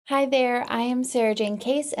Hi there, I am Sarah Jane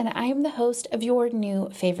Case, and I am the host of your new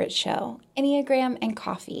favorite show, Enneagram and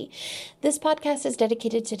Coffee. This podcast is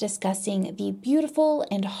dedicated to discussing the beautiful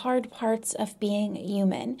and hard parts of being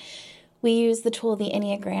human. We use the tool the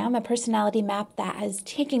Enneagram, a personality map that is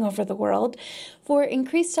taking over the world, for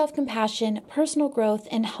increased self-compassion, personal growth,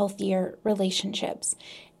 and healthier relationships.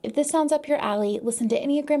 If this sounds up your alley, listen to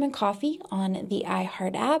Enneagram and Coffee on the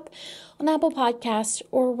iHeart app, on Apple Podcasts,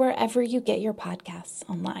 or wherever you get your podcasts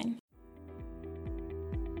online.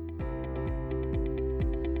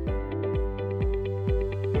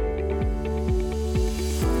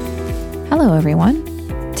 Hello, everyone.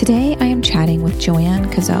 Today I am chatting with Joanne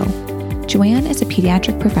Cazeau. Joanne is a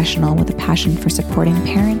pediatric professional with a passion for supporting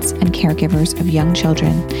parents and caregivers of young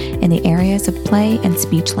children in the areas of play and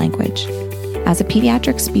speech language. As a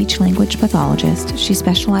pediatric speech-language pathologist, she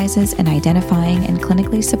specializes in identifying and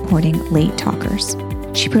clinically supporting late talkers.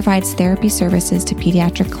 She provides therapy services to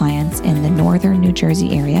pediatric clients in the northern New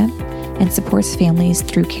Jersey area and supports families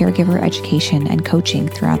through caregiver education and coaching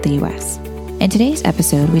throughout the U.S. In today's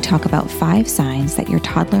episode, we talk about 5 signs that your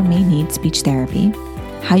toddler may need speech therapy,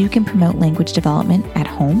 how you can promote language development at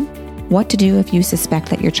home, what to do if you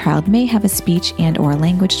suspect that your child may have a speech and/or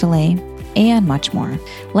language delay, and much more.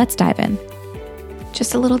 Let's dive in.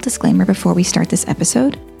 Just a little disclaimer before we start this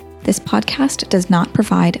episode. This podcast does not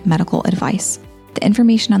provide medical advice. The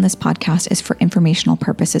information on this podcast is for informational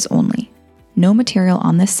purposes only. No material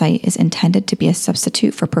on this site is intended to be a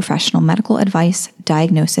substitute for professional medical advice,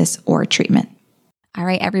 diagnosis, or treatment. All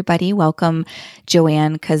right, everybody, welcome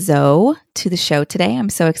Joanne Cazeau to the show today. I'm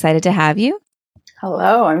so excited to have you.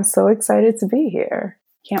 Hello, I'm so excited to be here.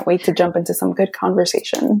 Can't wait to jump into some good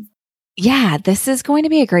conversation. Yeah, this is going to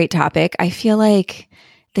be a great topic. I feel like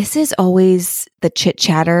this is always the chit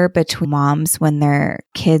chatter between moms when their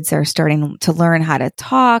kids are starting to learn how to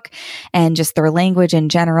talk and just their language in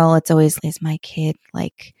general. It's always, is my kid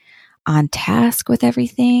like on task with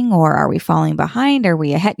everything, or are we falling behind? Are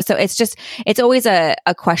we ahead? So it's always a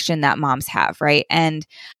question that moms have, right? And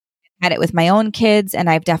had it with my own kids, and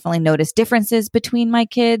I've definitely noticed differences between my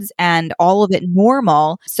kids and all of it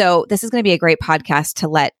normal. So this is going to be a great podcast to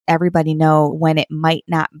let everybody know when it might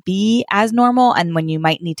not be as normal and when you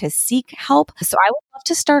might need to seek help. So I would love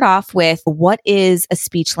to start off with, what is a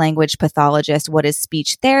speech language pathologist? What is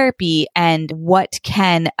speech therapy? And what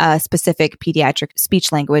can a specific pediatric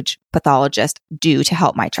speech language pathologist do to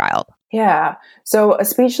help my child? Yeah. So a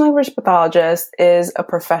speech language pathologist is a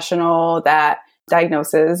professional that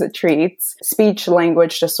diagnoses, treats speech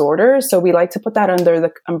language disorders. So we like to put that under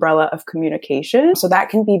the umbrella of communication. So that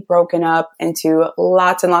can be broken up into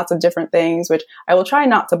lots and lots of different things, which I will try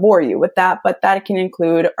not to bore you with that, but that can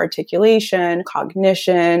include articulation,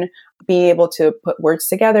 cognition, being able to put words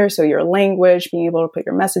together. So your language, being able to put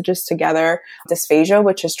your messages together, dysphagia,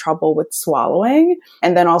 which is trouble with swallowing,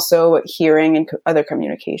 and then also hearing and other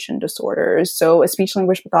communication disorders. So a speech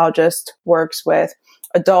language pathologist works with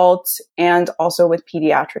adults and also with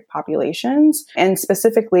pediatric populations. And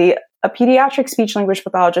specifically, a pediatric speech language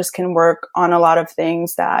pathologist can work on a lot of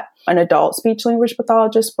things that an adult speech language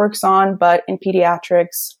pathologist works on. But in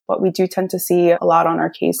pediatrics, what we do tend to see a lot on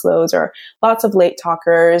our caseloads are lots of late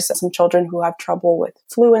talkers, some children who have trouble with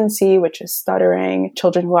fluency, which is stuttering,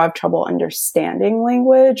 children who have trouble understanding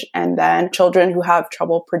language, and then children who have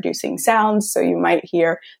trouble producing sounds. So you might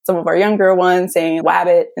hear some of our younger ones saying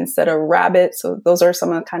wabbit instead of rabbit. So those are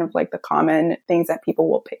some of the kind of like the common things that people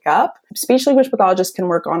will pick up. Speech language pathologists can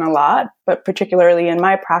work on a lot, but particularly in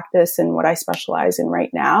my practice and what I specialize in right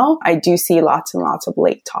now, I do see lots and lots of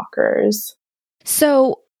late talkers.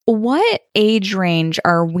 So what age range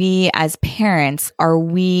are we as parents, are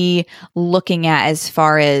we looking at as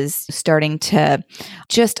far as starting to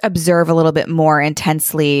just observe a little bit more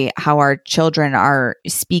intensely how our children are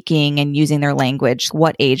speaking and using their language?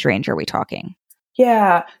 What age range are we talking?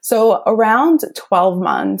 Yeah. So around 12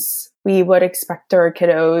 months, we would expect our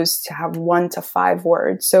kiddos to have 1 to 5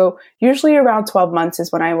 words. So usually around 12 months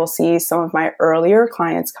is when I will see some of my earlier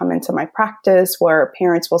clients come into my practice where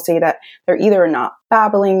parents will say that they're either not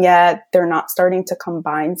babbling yet, they're not starting to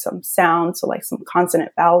combine some sounds, so like some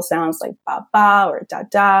consonant vowel sounds like ba ba or da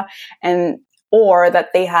da, or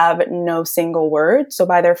that they have no single word. So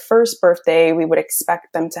by their first birthday, we would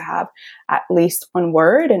expect them to have at least 1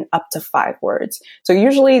 word and up to 5 words. So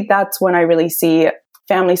usually that's when I really see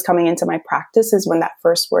families coming into my practice, is when that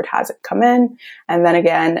first word hasn't come in. And then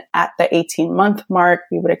again, at the 18-month mark,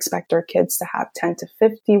 we would expect our kids to have 10 to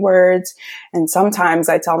 50 words. And sometimes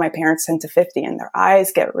I tell my parents 10 to 50 and their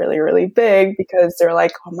eyes get really, really big because they're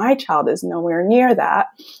like, oh, my child is nowhere near that.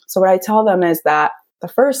 So what I tell them is that The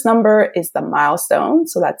first number is the milestone,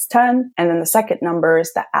 so that's 10. And then the second number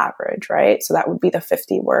is the average, right? So that would be the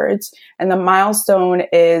 50 words. And the milestone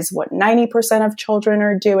is what 90% of children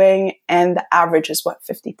are doing, and the average is what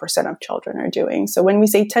 50% of children are doing. So when we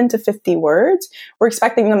say 10 to 50 words, we're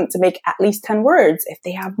expecting them to make at least 10 words. If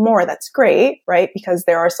they have more, that's great, right? Because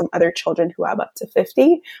there are some other children who have up to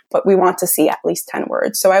 50, but we want to see at least 10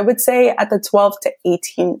 words. So I would say at the 12 to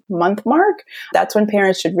 18 month mark, that's when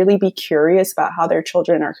parents should really be curious about how their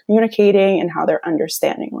children are communicating and how they're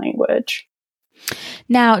understanding language.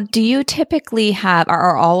 Now, do you typically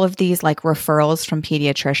are all of these like referrals from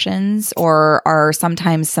pediatricians, or are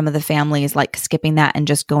sometimes some of the families like skipping that and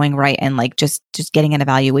just going right and like just getting an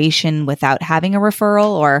evaluation without having a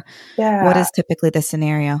referral, or what is typically the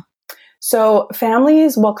scenario? So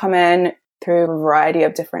families will come in through a variety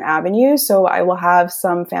of different avenues. So I will have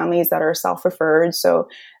some families that are self-referred. So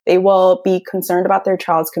they will be concerned about their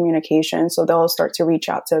child's communication. So they'll start to reach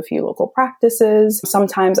out to a few local practices.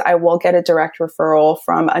 Sometimes I will get a direct referral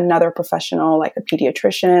from another professional, like a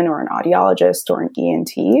pediatrician or an audiologist or an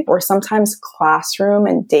ENT. Or sometimes classroom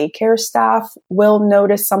and daycare staff will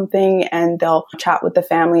notice something and they'll chat with the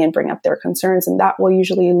family and bring up their concerns. And that will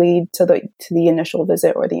usually lead to the initial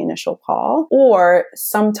visit or the initial call. Or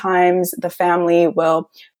sometimes the family will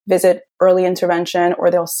visit early intervention, or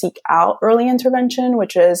they'll seek out early intervention,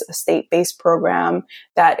 which is a state-based program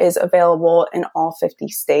that is available in all 50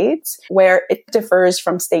 states, where it differs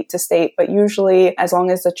from state to state, but usually as long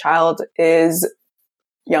as the child is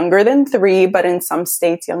younger than 3, but in some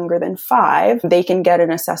states younger than 5, they can get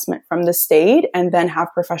an assessment from the state and then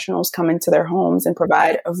have professionals come into their homes and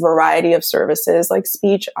provide a variety of services like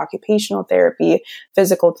speech, occupational therapy,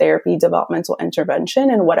 physical therapy, developmental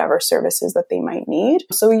intervention, and whatever services that they might need.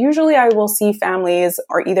 So usually I will see families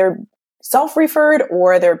are either self-referred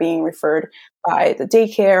or they're being referred by the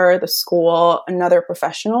daycare, the school, another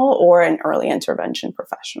professional, or an early intervention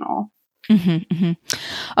professional. Mm-hmm,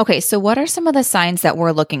 mm-hmm. Okay, so what are some of the signs that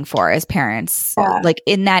we're looking for as parents? Like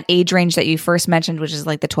in that age range that you first mentioned, which is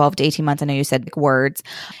like the 12 to 18 months, I know you said words.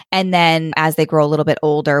 And then as they grow a little bit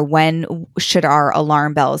older, when should our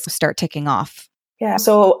alarm bells start ticking off? Yeah,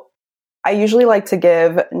 so I usually like to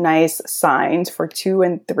give nice signs for 2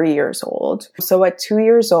 and 3 years old. So at 2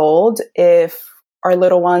 years old, if our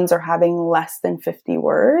little ones are having less than 50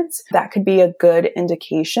 words, that could be a good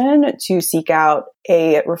indication to seek out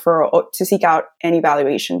a referral, to seek out an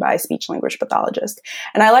evaluation by a speech language pathologist.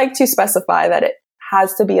 And I like to specify that it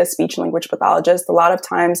has to be a speech language pathologist. A lot of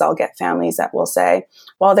times I'll get families that will say,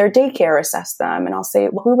 well, their daycare assessed them. And I'll say,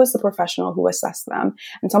 well, who was the professional who assessed them?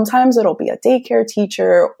 And sometimes it'll be a daycare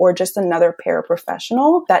teacher or just another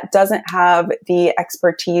paraprofessional that doesn't have the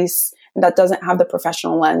expertise, that doesn't have the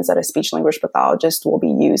professional lens that a speech language pathologist will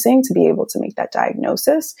be using to be able to make that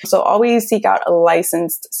diagnosis. So always seek out a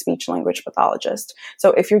licensed speech language pathologist.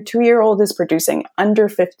 So if your 2-year-old is producing under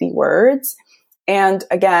 50 words, and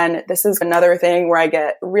again, this is another thing where I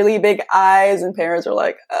get really big eyes and parents are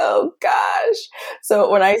like, oh gosh. So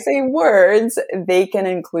when I say words, they can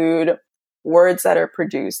include words that are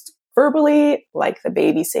produced verbally, like the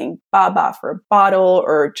baby saying baba for bottle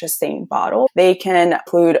or just saying bottle. They can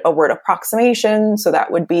include a word approximation. So that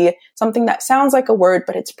would be something that sounds like a word,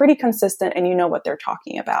 but it's pretty consistent and you know what they're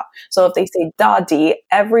talking about. So if they say doggy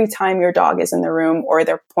every time your dog is in the room, or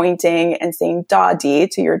they're pointing and saying doggy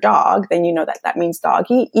to your dog, then you know that that means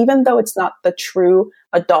doggy. Even though it's not the true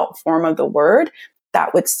adult form of the word,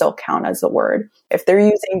 that would still count as a word. If they're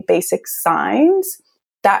using basic signs,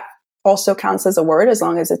 that also counts as a word as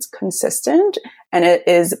long as it's consistent and it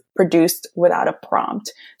is produced without a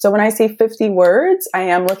prompt. So when I say 50 words, I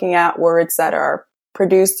am looking at words that are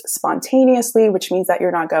produced spontaneously, which means that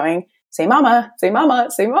you're not going, say mama, say mama,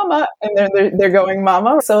 say mama, and they're going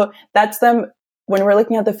mama. So that's them. When we're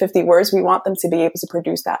looking at the 50 words, we want them to be able to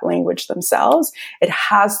produce that language themselves. It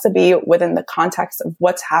has to be within the context of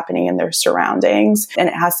what's happening in their surroundings, and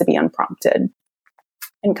it has to be unprompted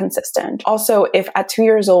and consistent. Also, if at 2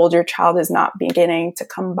 years old, your child is not beginning to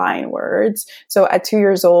combine words. So at 2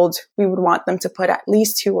 years old, we would want them to put at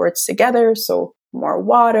least 2 words together. So more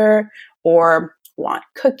water, or want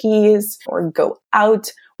cookies, or go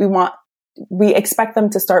out. We expect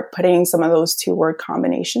them to start putting some of those 2-word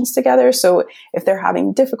combinations together. So if they're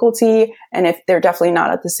having difficulty and if they're definitely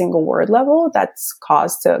not at the single word level, that's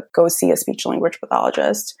cause to go see a speech language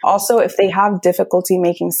pathologist. Also, if they have difficulty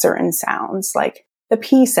making certain sounds like the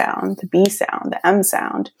P sound, the B sound, the M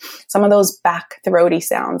sound, some of those back throaty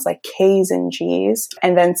sounds like K's and G's,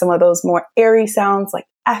 and then some of those more airy sounds like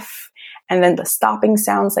F and then the stopping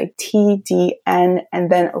sounds like T, D, N, and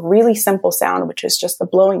then a really simple sound, which is just the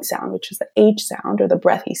blowing sound, which is the H sound or the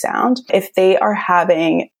breathy sound. If they are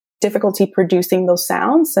having difficulty producing those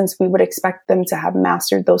sounds, since we would expect them to have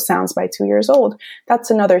mastered those sounds by 2 years old,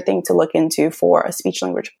 that's another thing to look into for a speech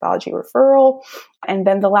language pathology referral. And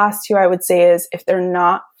then the last two I would say is if they're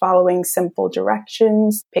not following simple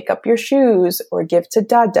directions, pick up your shoes or give to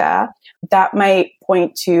dada, that might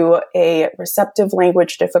point to a receptive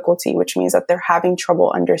language difficulty, which means that they're having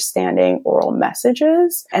trouble understanding oral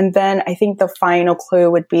messages. And then I think the final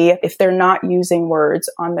clue would be if they're not using words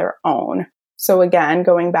on their own. So again,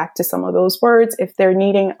 going back to some of those words, if they're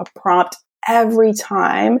needing a prompt every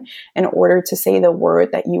time in order to say the word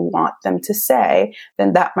that you want them to say,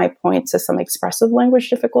 then that might point to some expressive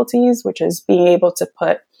language difficulties, which is being able to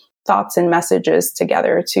put thoughts and messages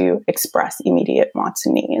together to express immediate wants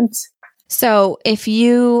and needs. So if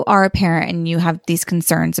you are a parent and you have these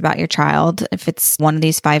concerns about your child, if it's one of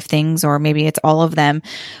these 5 things, or maybe it's all of them,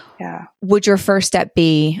 would your first step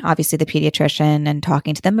be obviously the pediatrician and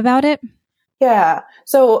talking to them about it? Yeah.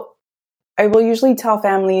 So I will usually tell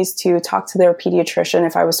families to talk to their pediatrician.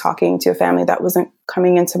 If I was talking to a family that wasn't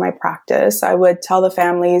coming into my practice, I would tell the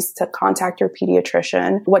families to contact your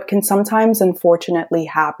pediatrician. What can sometimes unfortunately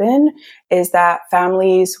happen is that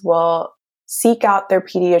families will seek out their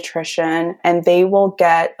pediatrician and they will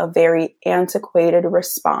get a very antiquated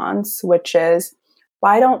response, which is,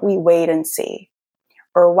 why don't we wait and see?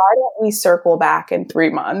 Or why don't we circle back in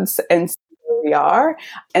 3 months and we are.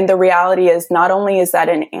 And the reality is not only is that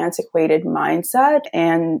an antiquated mindset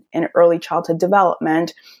and in early childhood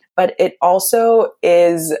development, but it also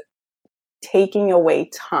is taking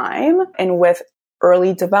away time. And with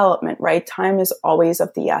early development, right? Time is always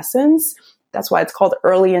of the essence. That's why it's called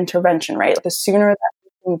early intervention, right? The sooner that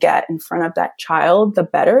we can get in front of that child, the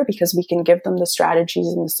better, because we can give them the strategies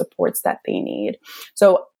and the supports that they need.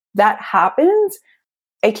 So that happens.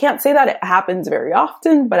 I can't say that it happens very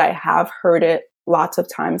often, but I have heard it lots of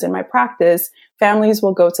times in my practice. Families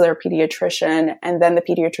will go to their pediatrician and then the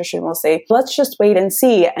pediatrician will say, let's just wait and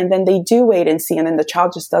see. And then they do wait and see. And then the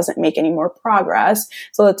child just doesn't make any more progress.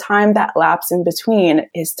 So the time that lapses in between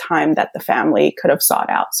is time that the family could have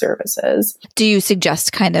sought out services. Do you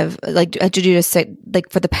suggest kind of like, did you just say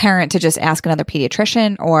like for the parent to just ask another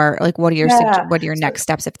pediatrician, or like what are your next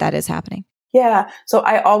steps if that is happening? Yeah. So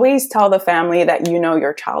I always tell the family that you know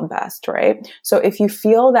your child best, right? So if you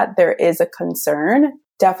feel that there is a concern,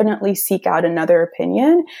 definitely seek out another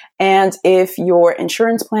opinion. And if your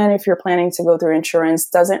insurance plan, if you're planning to go through insurance,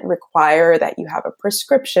 doesn't require that you have a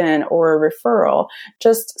prescription or a referral,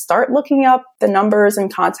 just start looking up the numbers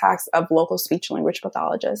and contacts of local speech language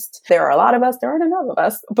pathologists. There are a lot of us. There aren't enough of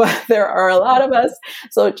us, but there are a lot of us.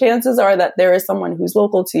 So chances are that there is someone who's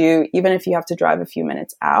local to you, even if you have to drive a few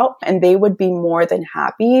minutes out, and they would be more than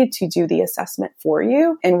happy to do the assessment for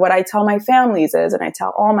you. And what I tell my families is, and I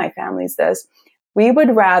tell all my families this, we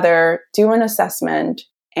would rather do an assessment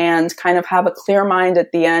and kind of have a clear mind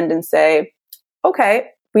at the end and say, okay,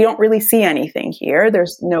 we don't really see anything here.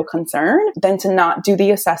 There's no concern, than to not do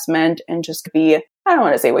the assessment and just be, I don't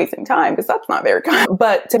want to say wasting time because that's not very kind,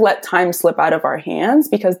 but to let time slip out of our hands,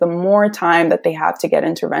 because the more time that they have to get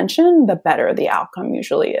intervention, the better the outcome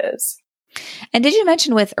usually is. And did you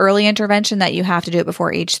mention with early intervention that you have to do it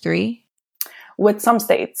before age 3? With some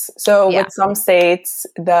states. So with some states,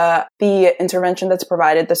 the intervention that's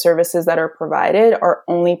provided, the services that are provided are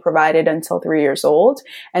only provided until 3 years old.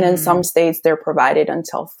 And in some states, they're provided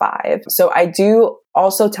until 5. So I do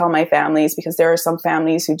also tell my families, because there are some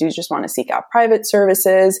families who do just want to seek out private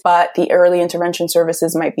services, but the early intervention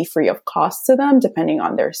services might be free of cost to them, depending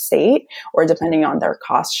on their state or depending on their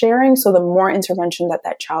cost sharing. So the more intervention that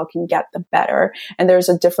that child can get, the better. And there's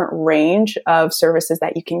a different range of services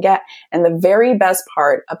that you can get. And the very best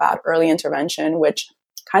part about early intervention, which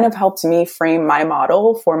kind of helped me frame my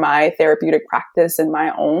model for my therapeutic practice and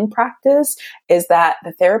my own practice, is that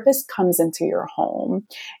the therapist comes into your home.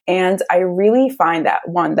 And I really find that,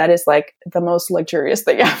 one, that is like the most luxurious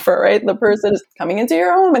thing ever, right? The person is coming into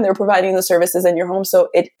your home and they're providing the services in your home. So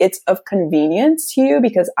it's of convenience to you,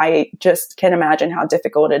 because I just can imagine how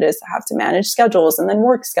difficult it is to have to manage schedules and then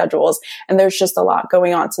work schedules. And there's just a lot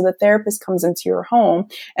going on. So the therapist comes into your home.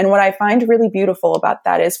 And what I find really beautiful about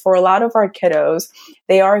that is, for a lot of our kiddos,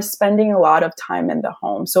 they are spending a lot of time in the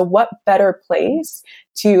home. So what better place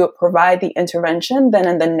to provide the intervention than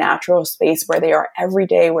in the natural space where they are every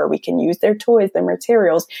day, where we can use their toys, their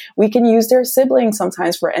materials. We can use their siblings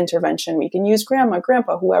sometimes for intervention. We can use grandma,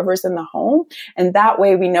 grandpa, whoever's in the home. And that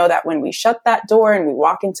way we know that when we shut that door and we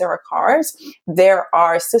walk into our cars, there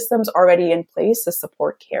are systems already in place to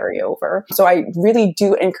support carryover. So I really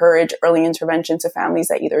do encourage early intervention to families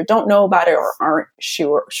that either don't know about it or aren't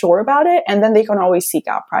sure about it. And then they can always seek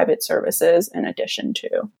out private services in addition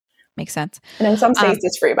to. Makes sense. And in some states,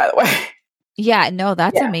 it's free, by the way. Yeah, no,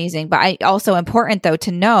 that's amazing. But also important though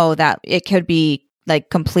to know that it could be like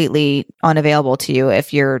completely unavailable to you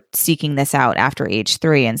if you're seeking this out after age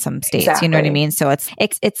 3 in some states. Exactly. You know what I mean? So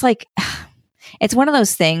it's like, it's one of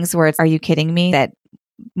those things where are you kidding me that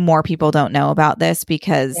more people don't know about this?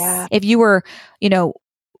 Because if you were,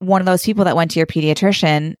 one of those people that went to your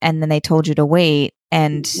pediatrician and then they told you to wait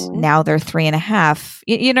and now they're 3.5,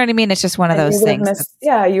 you know what I mean? It's just one of those things.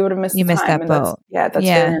 You would have missed that boat. That's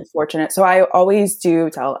very unfortunate. So I always do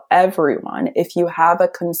tell everyone, if you have a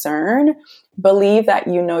concern, believe that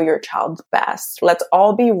you know your child best. Let's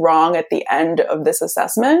all be wrong at the end of this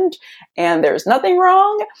assessment and there's nothing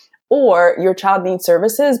wrong. Or your child needs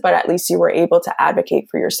services, but at least you were able to advocate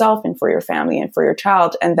for yourself and for your family and for your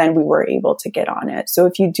child. And then we were able to get on it. So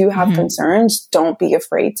if you do have concerns, don't be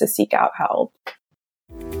afraid to seek out help.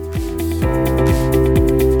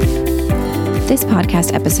 This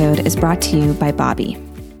podcast episode is brought to you by Bobbie.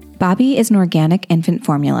 Bobbie is an organic infant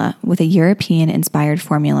formula with a European-inspired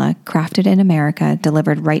formula crafted in America,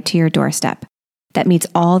 delivered right to your doorstep, that meets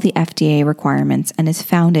all the FDA requirements and is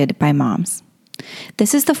founded by moms.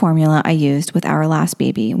 This is the formula I used with our last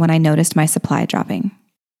baby when I noticed my supply dropping.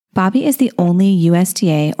 Bobbie is the only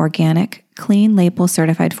USDA organic, clean label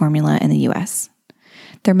certified formula in the US.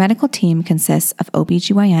 Their medical team consists of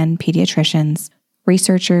OBGYN pediatricians,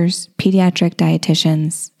 researchers, pediatric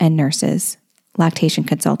dietitians, and nurses, lactation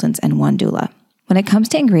consultants, and one doula. When it comes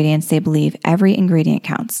to ingredients, they believe every ingredient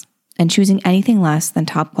counts, and choosing anything less than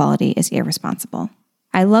top quality is irresponsible.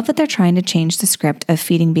 I love that they're trying to change the script of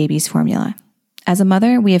feeding babies formula. As a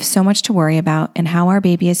mother, we have so much to worry about, and how our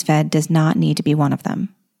baby is fed does not need to be one of them.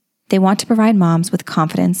 They want to provide moms with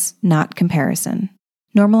confidence, not comparison.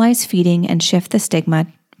 Normalize feeding and shift the stigma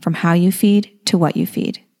from how you feed to what you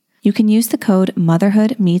feed. You can use the code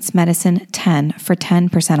MOTHERHOODMeetsMedicine10 for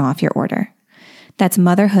 10% off your order. That's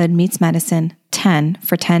Motherhood Meets Medicine 10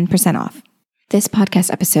 for 10% off. This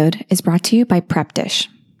podcast episode is brought to you by Prep Dish.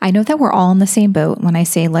 I know that we're all in the same boat when I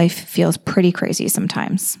say life feels pretty crazy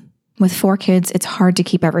sometimes. With 4 kids, it's hard to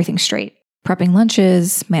keep everything straight. Prepping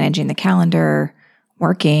lunches, managing the calendar,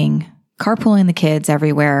 working, carpooling the kids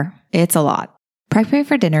everywhere. It's a lot. Prepping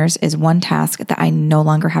for dinners is one task that I no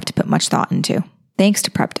longer have to put much thought into, thanks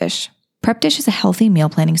to Prep Dish. Prep Dish is a healthy meal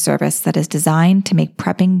planning service that is designed to make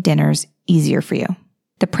prepping dinners easier for you.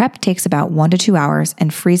 The prep takes about 1 to 2 hours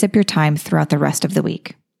and frees up your time throughout the rest of the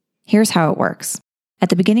week. Here's how it works. At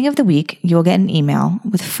the beginning of the week, you will get an email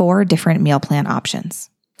with 4 different meal plan options: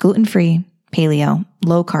 gluten-free, paleo,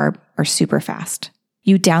 low carb, or super fast.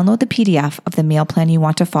 You download the PDF of the meal plan you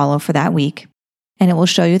want to follow for that week, and it will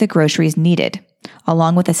show you the groceries needed,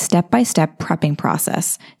 along with a step-by-step prepping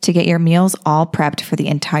process to get your meals all prepped for the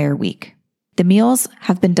entire week. The meals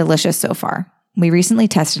have been delicious so far. We recently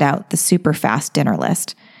tested out the super fast dinner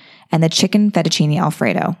list, and the chicken fettuccine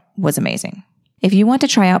Alfredo was amazing. If you want to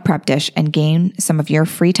try out Prep Dish and gain some of your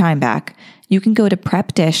free time back, you can go to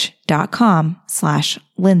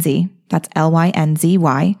prepdish.com/Lindsay, that's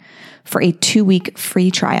LYNZY, for a 2-week free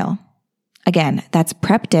trial. Again, that's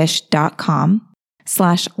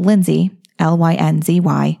prepdish.com/Lindsay,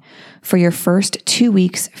 LYNZY, for your first 2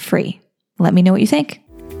 weeks free. Let me know what you think.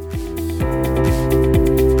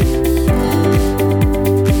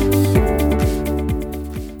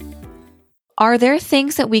 Are there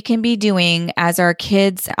things that we can be doing as our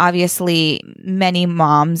kids? Obviously, many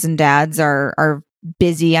moms and dads are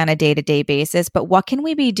busy on a day-to-day basis, but what can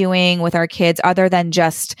we be doing with our kids other than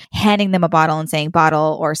just handing them a bottle and saying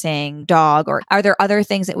bottle or saying dog? Or are there other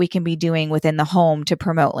things that we can be doing within the home to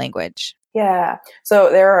promote language? Yeah. So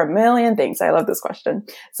there are a million things. I love this question.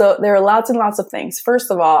 So there are lots and lots of things. First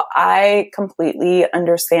of all, I completely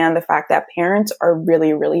understand the fact that parents are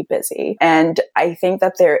really, really busy. And I think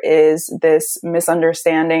that there is this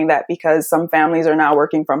misunderstanding that because some families are now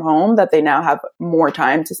working from home, that they now have more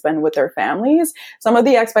time to spend with their families. Some of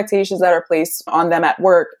the expectations that are placed on them at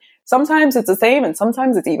work, sometimes it's the same and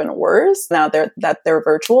sometimes it's even worse now that they're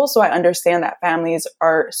virtual. So I understand that families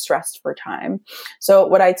are stressed for time. So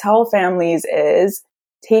what I tell families is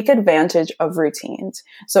take advantage of routines.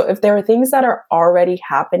 So if there are things that are already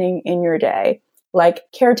happening in your day, like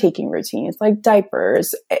caretaking routines, like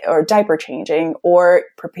diapers or diaper changing or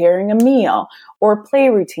preparing a meal, or play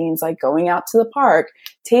routines like going out to the park.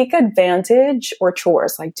 Take advantage, or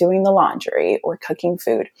chores like doing the laundry or cooking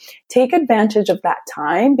food. Take advantage of that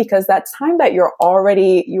time, because that's time that you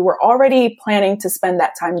were already planning to spend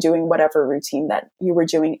that time doing whatever routine that you were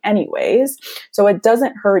doing anyways. So it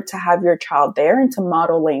doesn't hurt to have your child there and to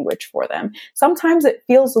model language for them. Sometimes it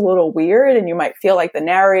feels a little weird and you might feel like the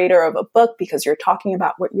narrator of a book because you're talking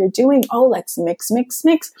about what you're doing. Oh, let's mix.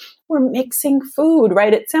 We're mixing food,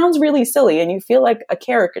 right? It sounds really silly and you feel like a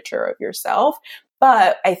caricature of yourself.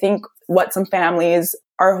 But I think what some families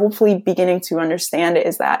are hopefully beginning to understand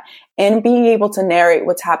is that in being able to narrate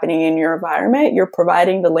what's happening in your environment, you're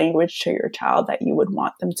providing the language to your child that you would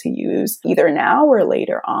want them to use either now or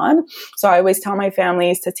later on. So I always tell my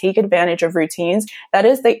families to take advantage of routines. That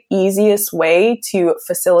is the easiest way to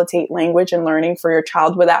facilitate language and learning for your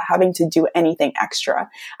child without having to do anything extra.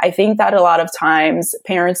 I think that a lot of times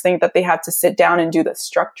parents think that they have to sit down and do the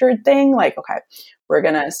structured thing. Like, okay, we're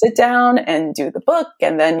going to sit down and do the book,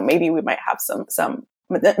 and then maybe we might have some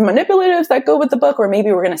manipulatives that go with the book, or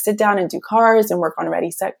maybe we're going to sit down and do cards and work on Ready,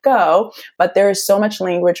 Set, Go. But there is so much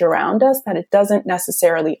language around us that it doesn't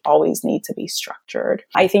necessarily always need to be structured.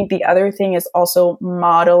 I think the other thing is also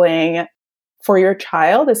modeling for your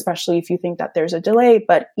child, especially if you think that there's a delay,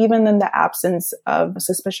 but even in the absence of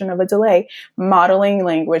suspicion of a delay, modeling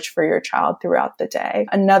language for your child throughout the day.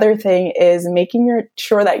 Another thing is making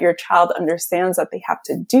sure that your child understands that they have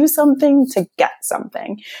to do something to get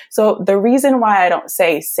something. So the reason why I don't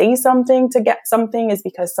say something to get something is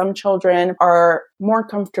because some children are more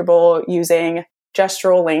comfortable using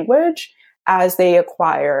gestural language as they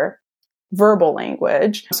acquire verbal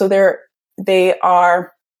language. So they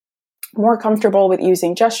are more comfortable with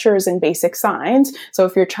using gestures and basic signs. So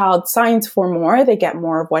if your child signs for more, they get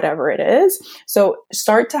more of whatever it is. So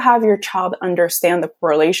start to have your child understand the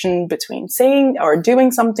correlation between saying or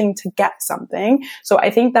doing something to get something. So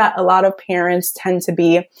I think that a lot of parents tend to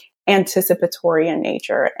be anticipatory in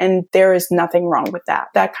nature, and there is nothing wrong with that.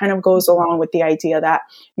 That kind of goes along with the idea that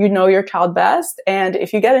you know your child best, and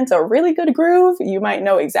if you get into a really good groove, you might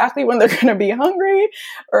know exactly when they're going to be hungry,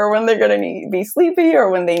 or when they're going to be sleepy,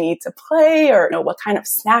 or when they need to play, or know what kind of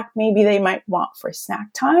snack maybe they might want for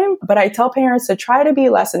snack time. But I tell parents to try to be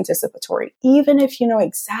less anticipatory, even if you know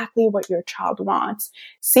exactly what your child wants.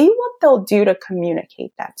 See what they'll do to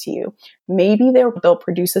communicate that to you. Maybe they'll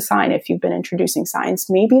produce a sign if you've been introducing signs.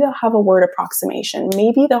 Maybe they'll have a word approximation.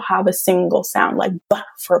 Maybe they'll have a single sound like B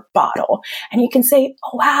for bottle. And you can say,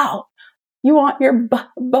 oh, wow, you want your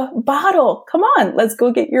bottle. Come on, let's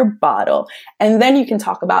go get your bottle. And then you can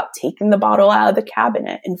talk about taking the bottle out of the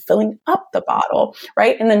cabinet and filling up the bottle,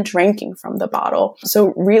 right? And then drinking from the bottle.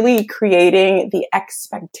 So really creating the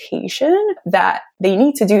expectation that they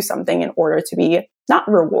need to do something in order to be not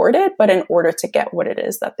rewarded, but in order to get what it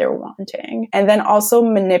is that they're wanting. And then also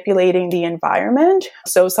manipulating the environment.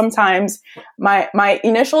 So sometimes my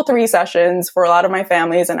initial 3 sessions for a lot of my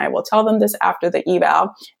families, and I will tell them this after the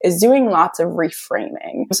eval, is doing lots of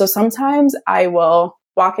reframing. So sometimes I will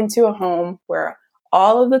walk into a home where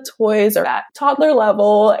all of the toys are at toddler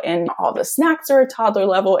level and all the snacks are at toddler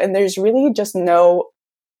level, and there's really just no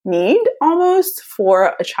need almost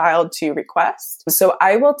for a child to request. So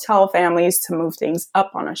I will tell families to move things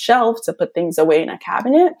up on a shelf, to put things away in a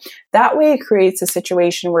cabinet. That way it creates a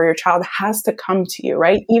situation where your child has to come to you,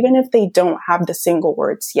 right? Even if they don't have the single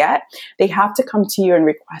words yet, they have to come to you and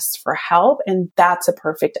request for help. And that's a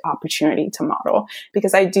perfect opportunity to model,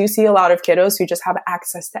 because I do see a lot of kiddos who just have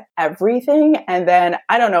access to everything. And then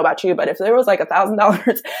I don't know about you, but if there was like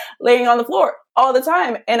 $1,000 laying on the floor all the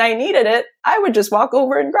time and I needed it, I would just walk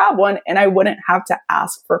over and grab one, and I wouldn't have to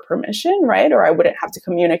ask for permission, right? Or I wouldn't have to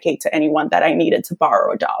communicate to anyone that I needed to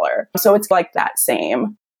borrow $1. So it's like that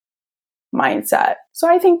same mindset. So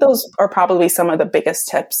I think those are probably some of the biggest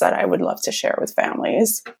tips that I would love to share with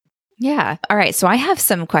families. Yeah. All right. So I have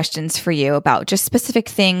some questions for you about just specific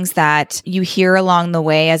things that you hear along the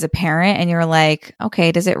way as a parent, and you're like,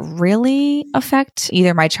 okay, does it really affect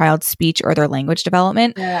either my child's speech or their language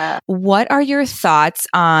development? Yeah. What are your thoughts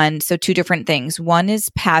on, so 2 different things. One is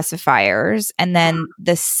pacifiers, and then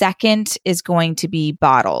the second is going to be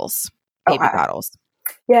bottles, baby bottles.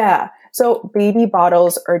 Yeah. So baby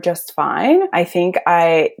bottles are just fine. I think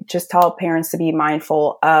I just tell parents to be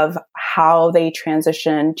mindful of how they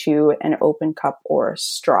transition to an open cup or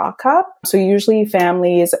straw cup. So usually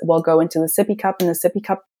families will go into the sippy cup, and the sippy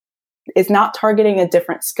cup is not targeting a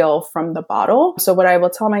different skill from the bottle. So what I will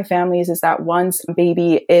tell my families is that once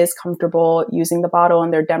baby is comfortable using the bottle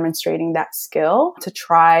and they're demonstrating that skill, to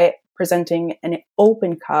try presenting an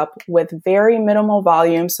open cup with very minimal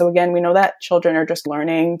volume. So again, we know that children are just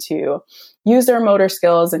learning to use their motor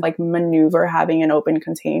skills and like maneuver having an open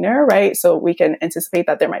container, right? So we can anticipate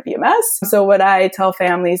that there might be a mess. So what I tell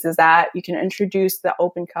families is that you can introduce the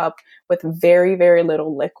open cup with very, very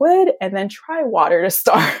little liquid and then try water to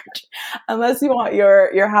start. Unless you want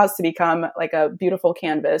your house to become like a beautiful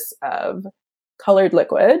canvas of colored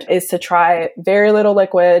liquid, is to try very little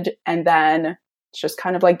liquid and then just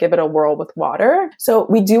kind of like give it a whirl with water. So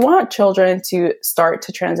we do want children to start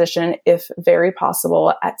to transition, if very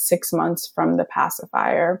possible, at 6 months from the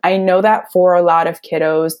pacifier. I know that for a lot of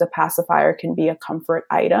kiddos, the pacifier can be a comfort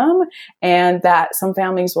item, and that some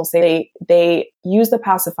families will say they use the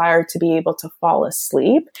pacifier to be able to fall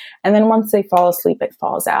asleep. And then once they fall asleep, it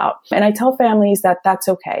falls out. And I tell families that that's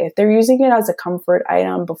okay. If they're using it as a comfort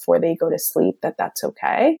item before they go to sleep, that's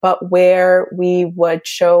okay. But where we would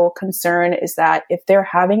show concern is that if they're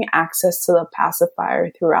having access to the pacifier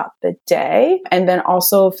throughout the day, and then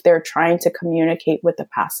also if they're trying to communicate with the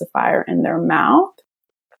pacifier in their mouth.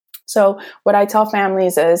 So what I tell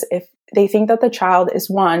families is if they think that the child is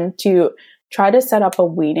one, to try to set up a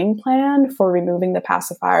weaning plan for removing the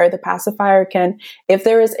pacifier. The pacifier can, if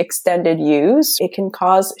there is extended use, it can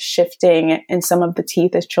cause shifting in some of the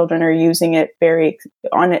teeth as children are using it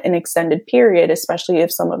on an extended period, especially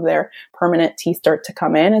if some of their permanent teeth start to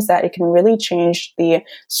come in, is that it can really change the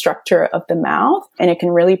structure of the mouth, and it can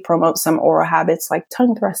really promote some oral habits like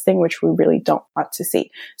tongue thrusting, which we really don't want to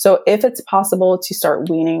see. So if it's possible to start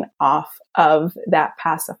weaning off of that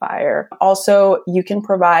pacifier. Also, you can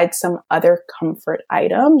provide some other comfort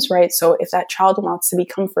items, right? So if that child wants to be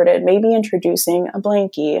comforted, maybe introducing a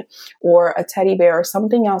blankie or a teddy bear or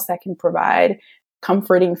something else that can provide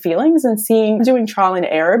comforting feelings, and doing trial and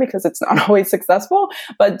error, because it's not always successful,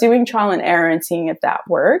 but doing trial and error and seeing if that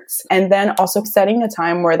works. And then also setting a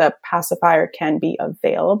time where the pacifier can be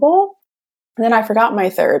available. And then I forgot my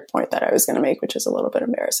third point that I was going to make, which is a little bit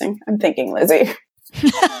embarrassing. I'm thinking, Lizzie.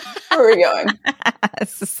 Where are we going?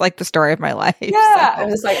 It's just like the story of my life. Yeah. So. I'm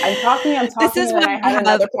just like, I'm talking, this is and I had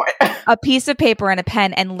another point. A piece of paper and a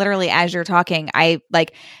pen. And literally as you're talking,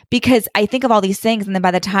 because I think of all these things. And then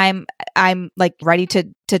by the time I'm like ready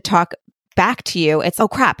to talk back to you, it's, oh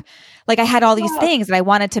crap. Like I had all these things that I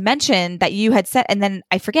wanted to mention that you had said, and then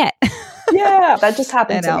I forget. Yeah, that just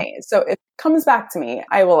happened to me. So if it comes back to me,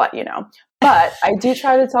 I will let you know. But I do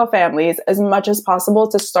try to tell families as much as possible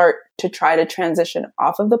to start to try to transition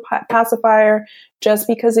off of the pacifier, just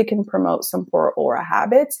because it can promote some poor oral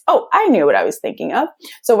habits. Oh, I knew what I was thinking of.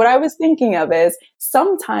 So what I was thinking of is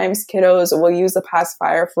sometimes kiddos will use the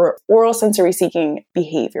pacifier for oral sensory seeking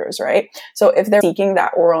behaviors, right? So if they're seeking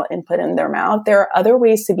that oral input in their mouth, there are other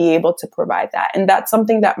ways to be able to provide that. And that's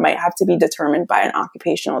something that might have to be determined by an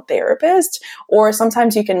occupational therapist, or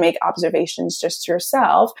sometimes you can make observations just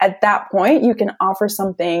yourself. At that point, you can offer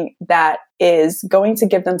something that is going to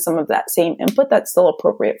give them some of that same input that's still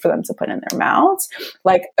appropriate for them to put in their mouths,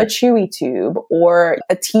 like a chewy tube or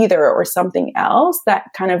a teether or something else that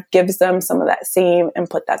kind of gives them some of that same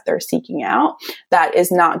input that they're seeking out, that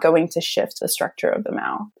is not going to shift the structure of the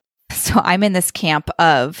mouth. So I'm in this camp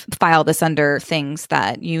of file this under things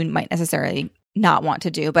that you might necessarily not want to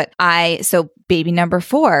do. But so baby number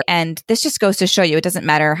 4, and this just goes to show you, it doesn't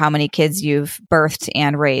matter how many kids you've birthed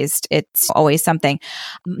and raised. It's always something.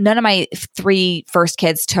 None of my 3 first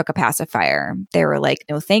kids took a pacifier. They were like,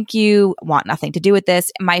 no, thank you. Want nothing to do with this.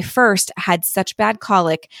 My first had such bad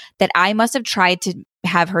colic that I must have tried to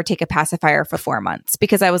have her take a pacifier for 4 months,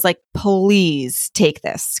 because I was like, please take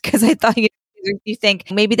this. Because I thought, you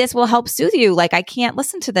think maybe this will help soothe you. Like, I can't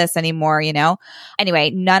listen to this anymore,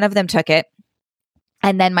 Anyway, none of them took it.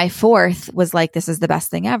 And then my 4th was like, this is the best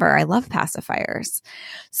thing ever. I love pacifiers.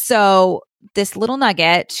 So this little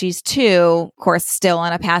nugget, she's 2, of course, still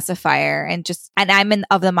on a pacifier, and I'm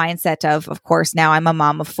of the mindset of course, now I'm a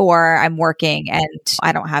mom of 4, I'm working, and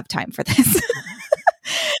I don't have time for this.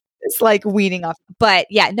 It's like weaning off. But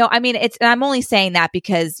yeah, no, I mean, I'm only saying that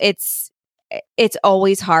because it's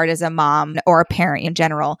always hard as a mom or a parent in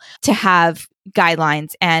general to have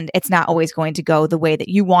guidelines, and it's not always going to go the way that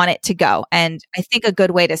you want it to go. And I think a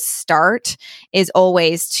good way to start is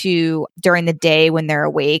always to, during the day when they're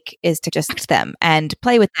awake, is to just them and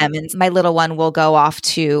play with them. And my little one will go off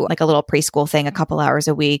to like a little preschool thing a couple hours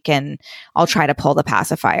a week, and I'll try to pull the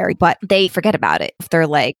pacifier, but they forget about it. If they're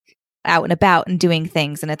like, out and about and doing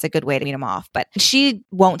things, and it's a good way to meet them off. But she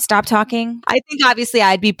won't stop talking. I think obviously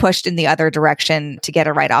I'd be pushed in the other direction to get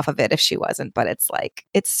her right off of it if she wasn't, but it's like,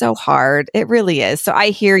 it's so hard. It really is. So I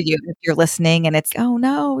hear you if you're listening and it's, oh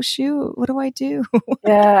no, shoot, what do I do?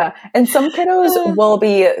 Yeah. And some kiddos will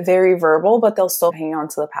be very verbal, but they'll still hang on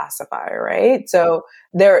to the pacifier, right? So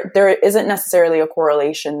there isn't necessarily a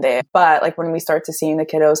correlation there. But like when we start to seeing the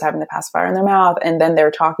kiddos having the pacifier in their mouth and then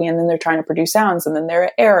they're talking and then they're trying to produce sounds and then there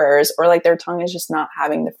are errors, or like their tongue is just not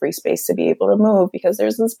having the free space to be able to move because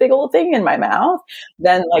there's this big old thing in my mouth,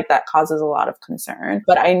 then like that causes a lot of concern.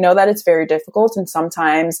 But I know that it's very difficult. And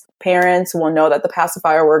sometimes parents will know that the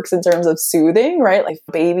pacifier works in terms of soothing, right? Like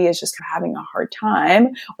baby is just having a hard time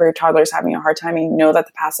or your toddler is having a hard time and you know that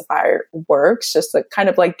the pacifier works, just to kind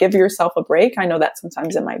of like give yourself a break. I know that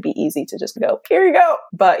sometimes it might be easy to just go, here you go.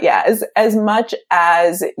 But yeah, as much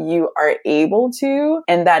as you are able to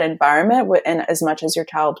in that environment and as much as your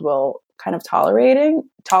child will kind of tolerate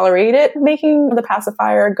it, making the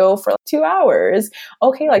pacifier go for like 2 hours.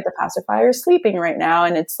 Okay, like the pacifier is sleeping right now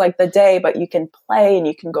and it's like the day, but you can play and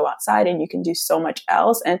you can go outside and you can do so much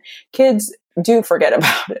else. And kids do forget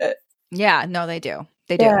about it. Yeah, no, they do.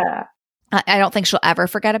 They do. Yeah. I don't think she'll ever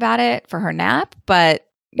forget about it for her nap, but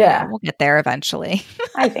yeah, we'll get there eventually.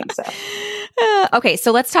 I think so. Okay,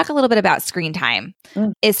 so let's talk a little bit about screen time.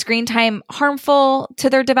 Is screen time harmful to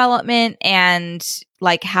their development? And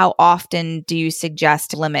like, how often do you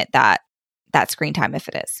suggest to limit that screen time if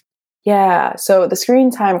it is? Yeah. So the screen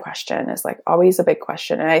time question is like always a big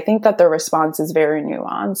question. And I think that the response is very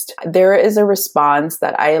nuanced. There is a response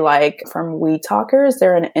that I like from We Talkers.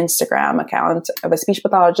 They're an Instagram account of a speech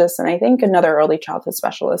pathologist and I think another early childhood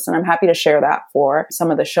specialist. And I'm happy to share that for some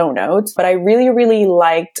of the show notes. But I really, really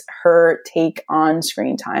liked her take on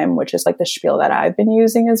screen time, which is like the spiel that I've been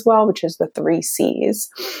using as well, which is the 3 C's.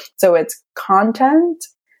 So it's content,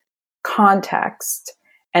 context,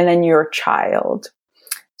 and then your child.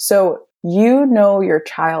 So you know your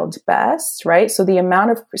child best, right? So the amount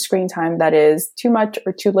of screen time that is too much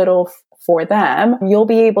or too little for them, you'll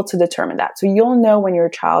be able to determine that. So you'll know when your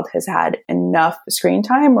child has had enough screen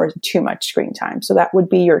time or too much screen time. So that would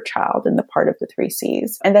be your child in the part of the 3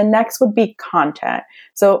 C's. And then next would be content.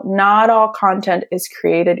 So not all content is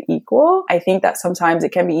created equal. I think that sometimes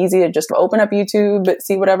it can be easy to just open up YouTube,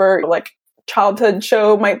 see whatever like childhood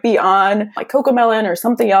show might be on, like CoComelon or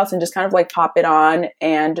something else, and just kind of like pop it on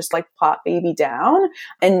and just like plop baby down.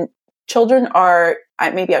 And children are,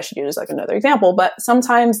 maybe I should use like another example, but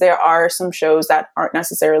sometimes there are some shows that aren't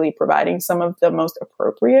necessarily providing some of the most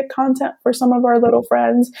appropriate content for some of our little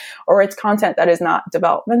friends, or it's content that is not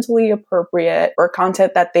developmentally appropriate, or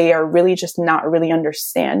content that they are really just not really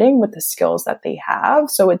understanding with the skills that they have.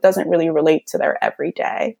 So it doesn't really relate to their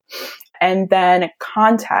everyday. And then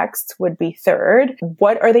context would be third.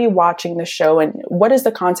 What are they watching the show and what is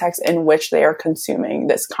the context in which they are consuming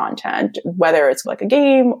this content? Whether it's like a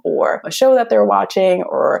game or a show that they're watching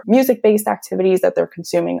or music-based activities that they're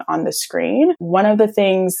consuming on the screen. One of the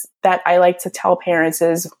things that I like to tell parents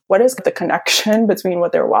is what is the connection between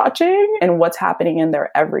what they're watching and what's happening in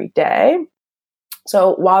their everyday?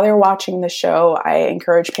 So while they're watching the show, I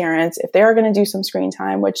encourage parents, if they're going to do some screen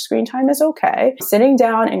time, which screen time is okay, sitting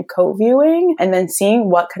down and co-viewing and then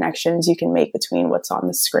seeing what connections you can make between what's on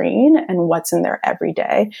the screen and what's in their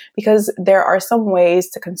everyday. Because there are some ways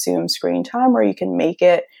to consume screen time where you can make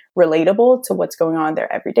it relatable to what's going on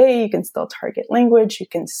there every day. You can still target language. You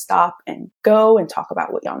can stop and go and talk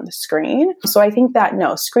about what's on the screen. So I think that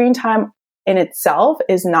no, screen time in itself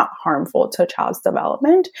is not harmful to a child's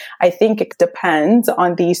development. I think it depends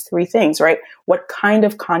on these 3 things, right? What kind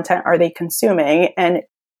of content are they consuming? And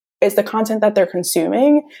is the content that they're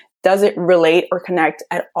consuming, does it relate or connect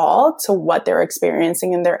at all to what they're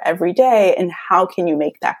experiencing in their everyday? And how can you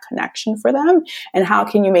make that connection for them? And how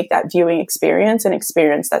can you make that viewing experience an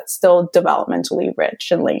experience that's still developmentally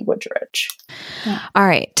rich and language rich? Yeah. All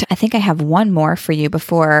right. I think I have one more for you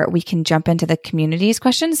before we can jump into the communities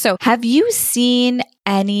questions. So have you seen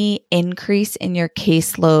any increase in your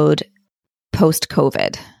caseload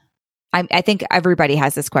post-COVID? I think everybody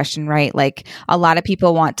has this question, right? Like a lot of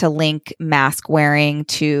people want to link mask wearing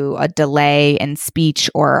to a delay in speech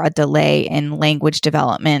or a delay in language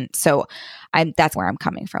development. So that's where I'm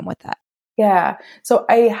coming from with that. Yeah. So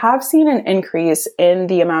I have seen an increase in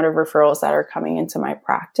the amount of referrals that are coming into my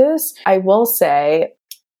practice. I will say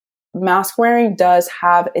mask wearing does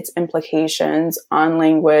have its implications on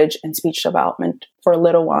language and speech development for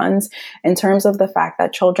little ones in terms of the fact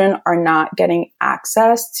that children are not getting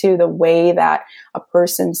access to the way that a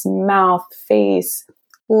person's mouth, face,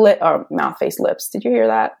 mouth, face, lips. Did you hear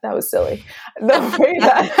that? That was silly. The way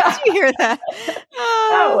that Did you hear that?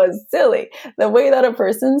 that was silly. The way that a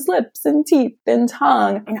person's lips and teeth and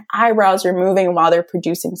tongue and eyebrows are moving while they're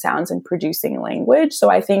producing sounds and producing language. So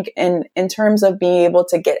I think in terms of being able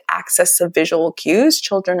to get access to visual cues,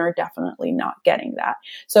 children are definitely not getting that.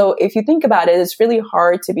 So if you think about it, it's really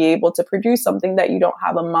hard to be able to produce something that you don't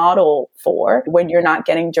have a model for when you're not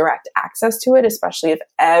getting direct access to it, especially if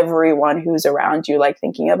everyone who's around you, like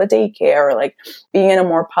thinking of a daycare or like being in a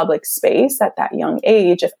more public space at that young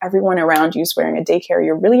age, if everyone around you is wearing a daycare,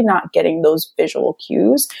 you're really not getting those visual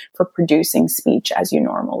cues for producing speech as you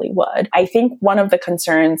normally would. I think one of the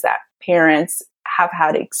concerns that parents have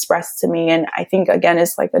had expressed to me, and I think again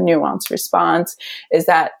is like a nuanced response, is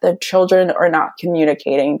that the children are not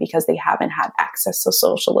communicating because they haven't had access to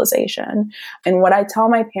socialization. And what I tell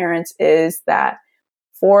my parents is that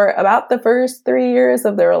for about the first 3 years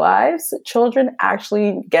of their lives, children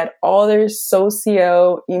actually get all their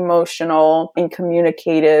socio-emotional and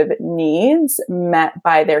communicative needs met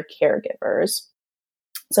by their caregivers.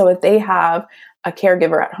 So if they have a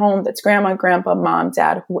caregiver at home that's grandma, grandpa, mom,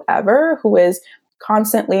 dad, whoever, who is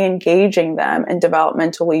constantly engaging them in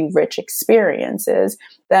developmentally rich experiences,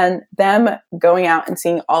 then them going out and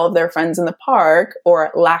seeing all of their friends in the park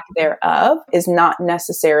or lack thereof is not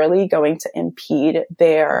necessarily going to impede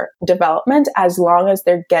their development as long as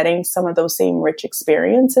they're getting some of those same rich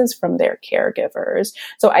experiences from their caregivers.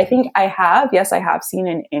 So I think I have seen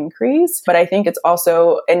an increase, but I think it's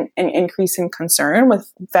also an increase in concern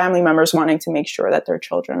with family members wanting to make sure that their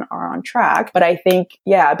children are on track. But I think,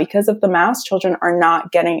 because of the mask, children are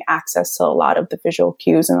not getting access to a lot of the visual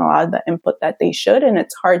cues and a lot of the input that they should. And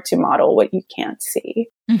it's hard to model what you can't see.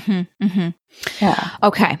 Mm-hmm, mm-hmm. Yeah.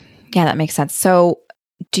 Okay. Yeah, that makes sense. So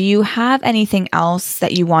do you have anything else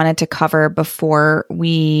that you wanted to cover before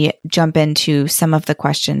we jump into some of the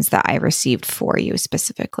questions that I received for you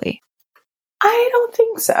specifically? I don't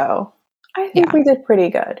think so. I think we did pretty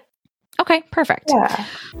good. Okay, perfect. Yeah.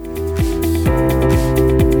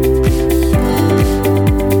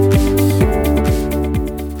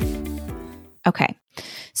 Okay.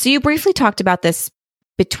 So you briefly talked about this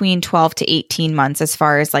between 12 to 18 months as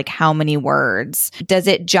far as like how many words. Does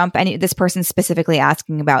it jump this person specifically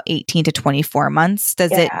asking about 18 to 24 months?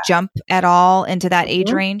 Does it jump at all into that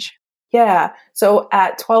age range? Yeah. So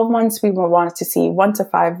at 12 months, we would want to see 1 to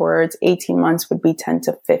 5 words. 18 months would be 10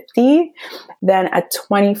 to 50. Then at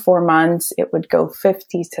 24 months, it would go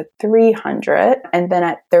 50 to 300. And then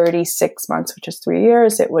at 36 months, which is 3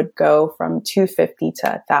 years, it would go from 250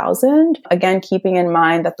 to 1,000. Again, keeping in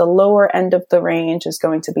mind that the lower end of the range is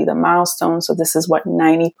going to be the milestone. So this is what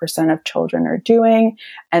 90% of children are doing.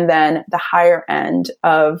 And then the higher end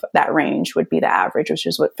of that range would be the average, which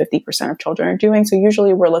is what 50% of children are doing. So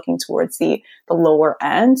usually we're looking towards the lower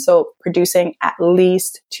end. So producing at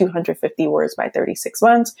least 250 words by 36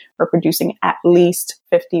 months or producing at least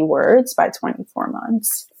 50 words by 24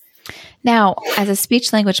 months. Now, as a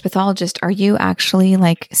speech language pathologist, are you actually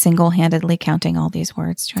like single-handedly counting all these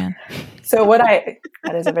words, Joanne? So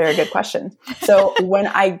that is a very good question. So when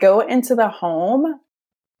I go into the home,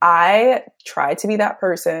 I try to be that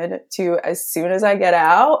person to, as soon as I get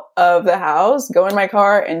out of the house, go in my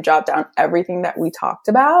car and jot down everything that we talked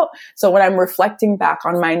about. So when I'm reflecting back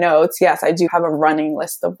on my notes, yes, I do have a running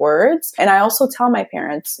list of words. And I also tell my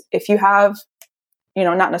parents, if you have,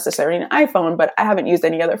 not necessarily an iPhone, but I haven't used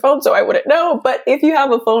any other phone, so I wouldn't know. But if you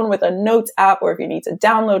have a phone with a notes app, or if you need to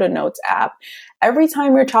download a notes app, every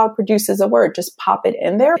time your child produces a word, just pop it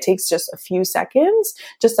in there. It takes just a few seconds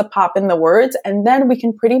just to pop in the words. And then we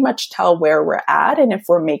can pretty much tell where we're at and if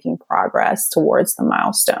we're making progress towards the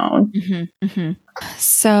milestone. Mm-hmm, mm-hmm.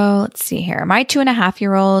 So let's see here. My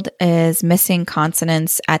 2.5-year-old is missing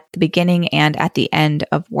consonants at the beginning and at the end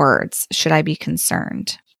of words. Should I be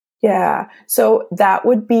concerned? Yeah. So that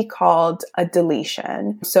would be called a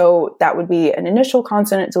deletion. So that would be an initial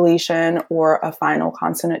consonant deletion or a final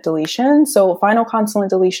consonant deletion. So final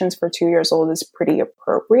consonant deletions for 2 years old is pretty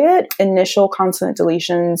appropriate. Initial consonant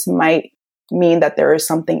deletions might mean that there is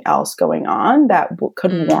something else going on that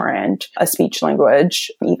could warrant a speech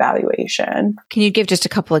language evaluation. Can you give just a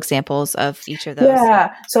couple examples of each of those?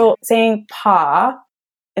 Yeah. So saying pa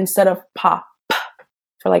instead of pop,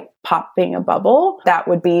 for like pop being a bubble, that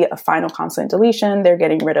would be a final consonant deletion. They're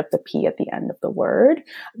getting rid of the P at the end of the word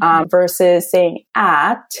versus saying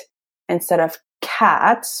at instead of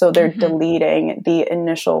cat. So they're deleting the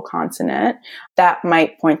initial consonant. That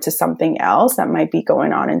might point to something else that might be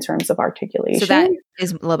going on in terms of articulation. So that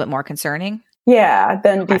is a little bit more concerning. Yeah,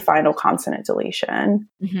 than the final consonant deletion.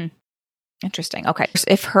 Mm-hmm. Interesting. Okay.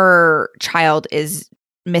 If her child is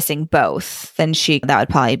missing both, then that would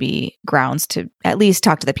probably be grounds to at least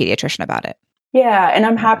talk to the pediatrician about it. Yeah. And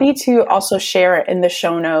I'm happy to also share it in the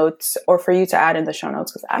show notes, or for you to add in the show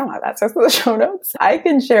notes, because I don't have access to the show notes. I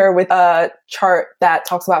can share with a chart that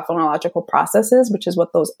talks about phonological processes, which is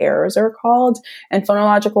what those errors are called. And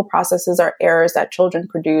phonological processes are errors that children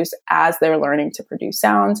produce as they're learning to produce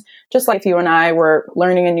sounds. Just like if you and I were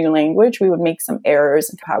learning a new language, we would make some errors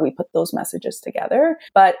in how we put those messages together.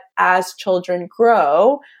 But as children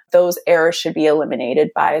grow, those errors should be eliminated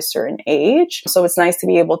by a certain age. So it's nice to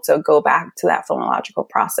be able to go back to that phonological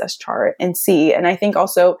process chart and see. And I think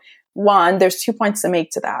also, one, there's 2 points to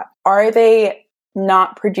make to that. Are they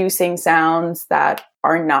not producing sounds that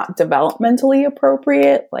are not developmentally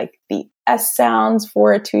appropriate, like the S sounds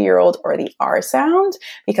for a 2-year-old or the R sound?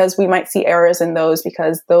 Because we might see errors in those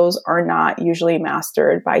because those are not usually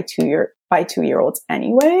mastered by 2-year-olds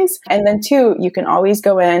anyways. And then 2, you can always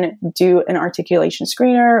go in, do an articulation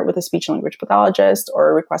screener with a speech language pathologist,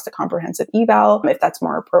 or request a comprehensive eval if that's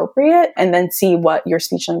more appropriate, and then see what your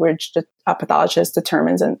speech language pathologist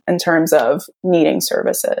determines in terms of needing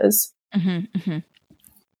services. Mm-hmm, mm-hmm.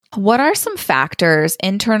 What are some factors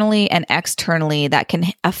internally and externally that can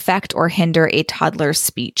affect or hinder a toddler's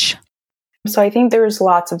speech? So I think there's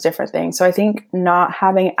lots of different things. So I think not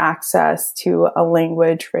having access to a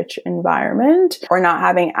language-rich environment or not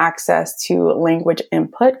having access to language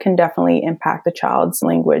input can definitely impact the child's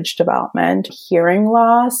language development. Hearing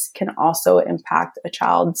loss can also impact a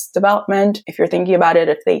child's development. If you're thinking about it,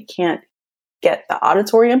 if they can't get the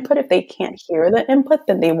auditory input, if they can't hear the input,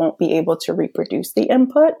 then they won't be able to reproduce the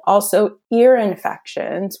input. Also, ear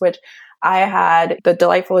infections, which I had the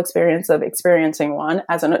delightful experience of experiencing one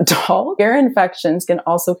as an adult. Ear infections can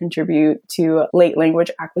also contribute to late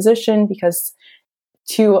language acquisition, because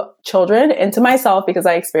to children and to myself, because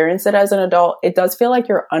I experienced it as an adult, it does feel like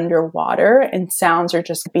you're underwater and sounds are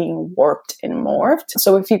just being warped and morphed.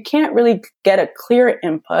 So if you can't really get a clear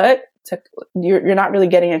input, you're not really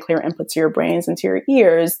getting a clear input to your brains and to your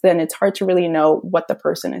ears, then it's hard to really know what the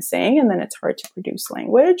person is saying, and then it's hard to produce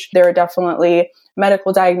language. There are definitely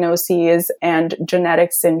medical diagnoses and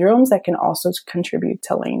genetic syndromes that can also contribute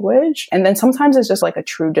to language. And then sometimes it's just like a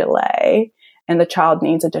true delay, and the child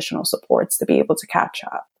needs additional supports to be able to catch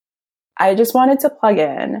up. I just wanted to plug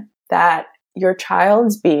in that your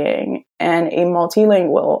child's being in a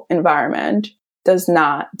multilingual environment does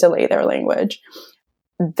not delay their language.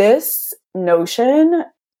 This notion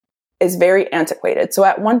is very antiquated. So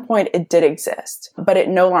at one point it did exist, but it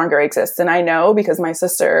no longer exists. And I know because my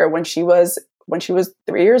sister, when she was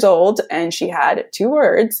 3 years old and she had 2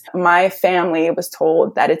 words, my family was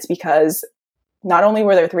told that it's because not only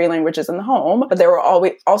were there 3 languages in the home, but there were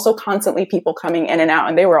also constantly people coming in and out,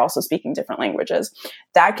 and they were also speaking different languages.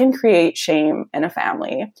 That can create shame in a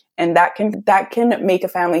family. And that can make a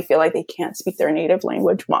family feel like they can't speak their native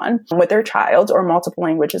language, one, with their child, or multiple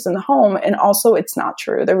languages in the home. And also, it's not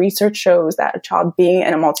true. The research shows that a child being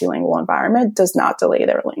in a multilingual environment does not delay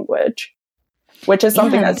their language, which is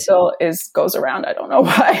something that still goes around. I don't know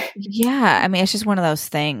why. Yeah. I mean, it's just one of those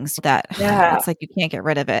things that it's like you can't get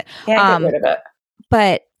rid of it. Can't get rid of it.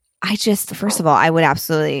 But first of all, I would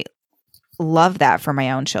absolutely love that for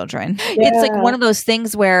my own children. Yeah. It's like one of those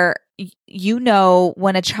things where,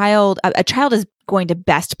 when a child is going to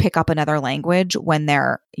best pick up another language when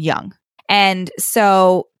they're young. And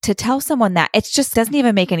so to tell someone that, it just doesn't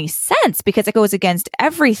even make any sense, because it goes against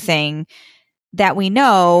everything that we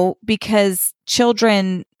know, because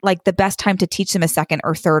children, like, the best time to teach them a second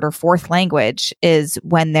or third or fourth language is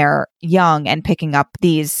when they're young and picking up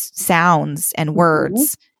these sounds and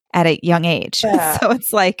words at a young age. Yeah. So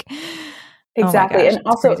it's like, exactly. Oh gosh, and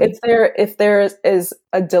also crazy. if there is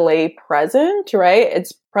a delay present, right?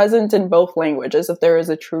 It's present in both languages if there is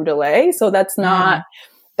a true delay. So that's not,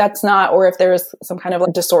 or if there is some kind of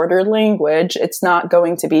like disordered language, it's not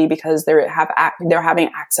going to be because they're having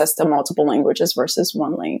access to multiple languages versus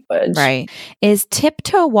one language. Right. Is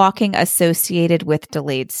tiptoe walking associated with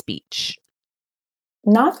delayed speech?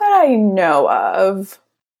 Not that I know of,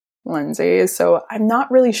 Lindsay. So I'm not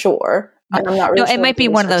really sure. I'm not really sure. It might be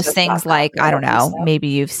one of those things like, I don't know, maybe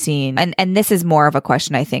you've seen, and this is more of a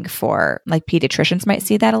question, I think, for like pediatricians might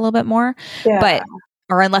see that a little bit more. Yeah.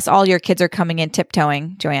 Or unless all your kids are coming in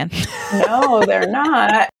tiptoeing, Joanne. No, they're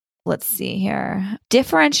not. Let's see here.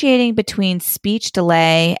 Differentiating between speech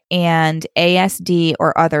delay and ASD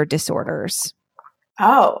or other disorders.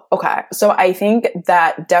 Oh, okay. So I think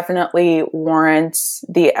that definitely warrants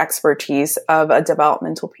the expertise of a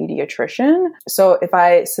developmental pediatrician. So if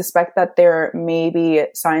I suspect that there may be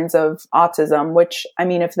signs of autism, which, I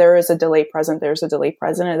mean, if there is a delay present, there's a delay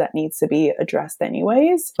present and that needs to be addressed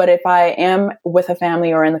anyways. But if I am with a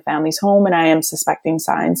family or in the family's home and I am suspecting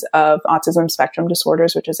signs of autism spectrum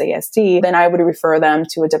disorders, which is ASD, then I would refer them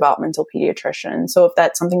to a developmental pediatrician. So if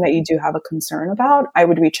that's something that you do have a concern about, I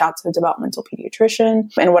would reach out to a developmental pediatrician.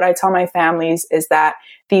 And what I tell my families is that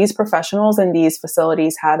these professionals in these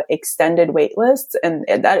facilities have extended wait lists. And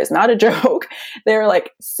that is not a joke. They're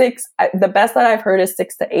like the best that I've heard is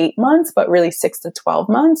 6 to 8 months, but really 6 to 12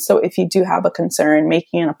 months. So if you do have a concern,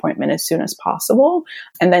 making an appointment as soon as possible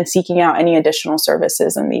and then seeking out any additional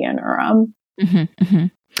services in the interim. Mm-hmm, mm-hmm.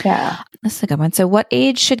 Yeah. That's a good one. So what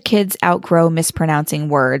age should kids outgrow mispronouncing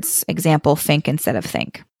words? Example, think instead of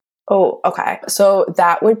think. Oh, okay. So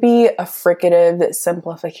that would be a fricative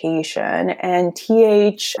simplification, and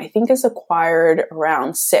TH, I think, is acquired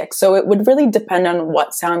around 6. So it would really depend on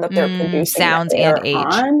what sound that they're producing. Sounds and age.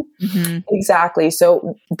 Mm-hmm. Exactly.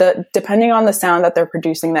 So depending on the sound that they're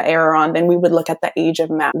producing the error on, then we would look at the age of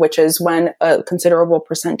math, which is when a considerable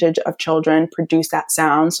percentage of children produce that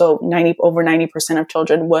sound. So over 90% of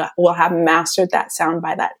children will have mastered that sound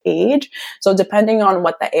by that age. So depending on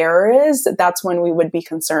what the error is, that's when we would be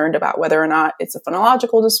concerned about whether or not it's a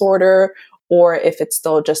phonological disorder or if it's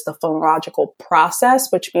still just a phonological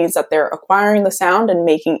process, which means that they're acquiring the sound and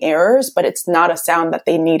making errors, but it's not a sound that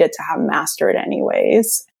they needed to have mastered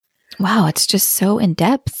anyways. Wow, it's just so in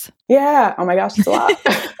depth. Yeah. Oh my gosh, it's a lot.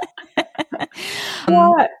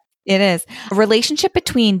 What? It is. A relationship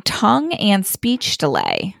between tongue and speech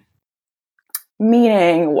delay.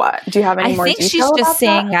 Meaning what? Do you have any more detail? I think she's just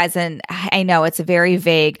saying that? I know it's very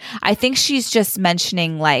vague. I think she's just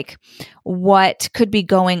mentioning like what could be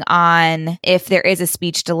going on if there is a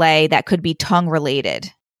speech delay that could be tongue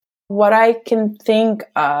related. What I can think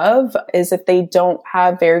of is if they don't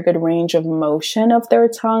have very good range of motion of their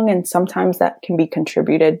tongue, and sometimes that can be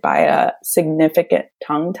contributed by a significant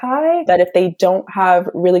tongue tie, that if they don't have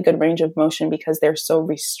really good range of motion because they're so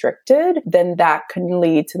restricted, then that can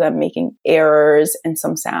lead to them making errors in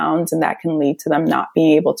some sounds, and that can lead to them not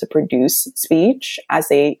being able to produce speech as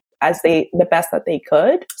the best that they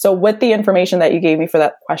could. So with the information that you gave me for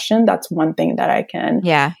that question, that's one thing that I can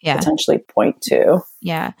potentially point to.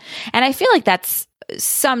 Yeah. And I feel like that's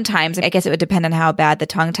sometimes, I guess it would depend on how bad the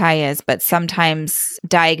tongue tie is, but sometimes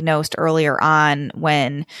diagnosed earlier on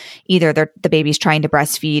when either the baby's trying to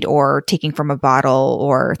breastfeed or taking from a bottle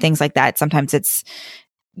or things like that. Sometimes it's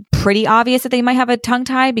pretty obvious that they might have a tongue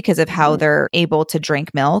tie because of how they're able to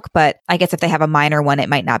drink milk. But I guess if they have a minor one, it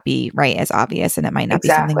might not be right as obvious, and it might not be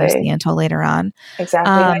something you see until later on.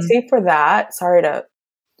 Exactly. I say for that, sorry to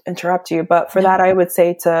interrupt you, but for that, I would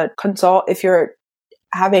say to consult if you're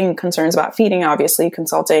having concerns about feeding, obviously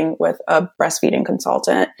consulting with a breastfeeding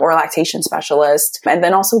consultant or a lactation specialist, and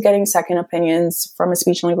then also getting second opinions from a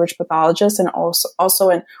speech and language pathologist and also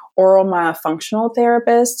an oral myofunctional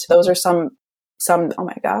therapist. Those are some, oh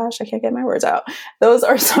my gosh, I can't get my words out. Those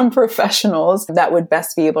are some professionals that would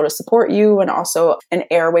best be able to support you, and also an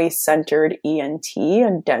airway-centered ENT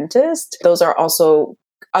and dentist. Those are also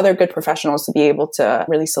other good professionals to be able to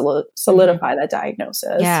really solidify that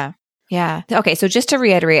diagnosis. Yeah. Yeah. Okay. So just to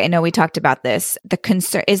reiterate, I know we talked about this. The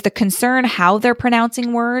concern how they're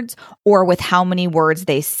pronouncing words or with how many words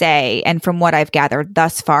they say. And from what I've gathered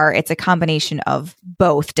thus far, it's a combination of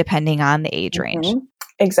both depending on the age range.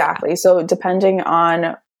 Exactly. So depending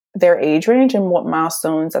on their age range and what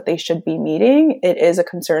milestones that they should be meeting, it is a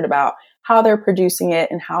concern about how they're producing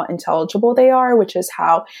it and how intelligible they are, which is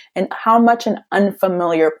how much an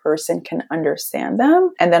unfamiliar person can understand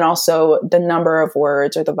them. And then also the number of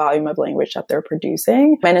words or the volume of language that they're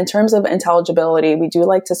producing. And in terms of intelligibility, we do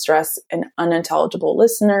like to stress an unintelligible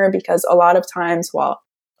listener because a lot of times,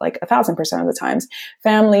 like 1,000% of the times,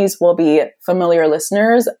 families will be familiar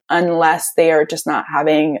listeners unless they are just not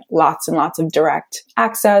having lots and lots of direct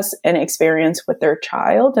access and experience with their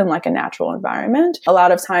child in like a natural environment. A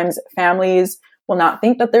lot of times families will not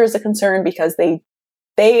think that there's a concern because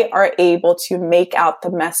they are able to make out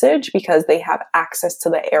the message because they have access to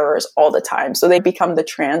the errors all the time. So they become the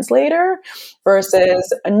translator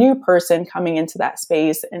versus a new person coming into that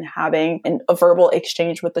space and having a verbal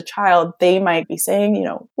exchange with the child. They might be saying,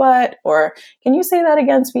 what? Or can you say that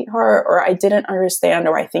again, sweetheart? Or I didn't understand,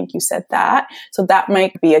 or I think you said that. So that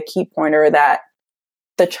might be a key pointer that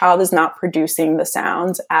the child is not producing the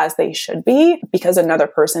sounds as they should be because another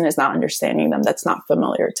person is not understanding them that's not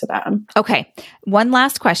familiar to them. Okay. One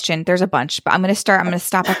last question. There's a bunch, but I'm going to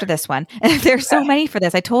stop after this one. There's so many for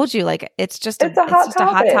this. I told you, like, it's just a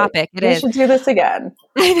hot topic. We should do this again.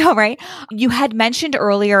 I know, right? You had mentioned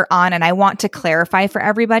earlier on, and I want to clarify for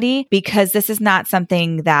everybody because this is not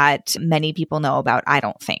something that many people know about, I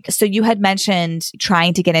don't think. So you had mentioned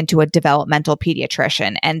trying to get into a developmental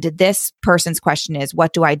pediatrician. And this person's question is,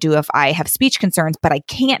 what do I do if I have speech concerns, but I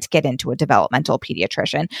can't get into a developmental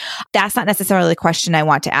pediatrician? That's not necessarily the question I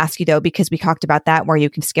want to ask you, though, because we talked about that where you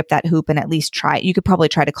can skip that hoop and at least try. You could probably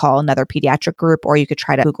try to call another pediatric group, or you could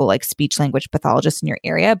try to Google like speech language pathologists in your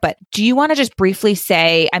area. But do you want to just briefly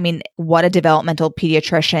say, what a developmental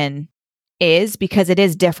pediatrician is? Because it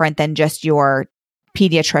is different than just your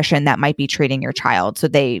pediatrician that might be treating your child. So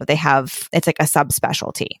they have, it's like a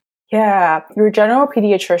subspecialty. Yeah. Your general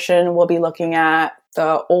pediatrician will be looking at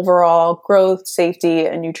the overall growth, safety,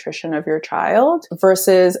 and nutrition of your child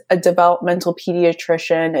versus a developmental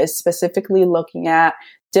pediatrician is specifically looking at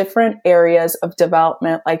different areas of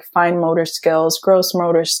development like fine motor skills, gross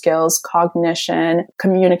motor skills, cognition,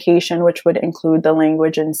 communication, which would include the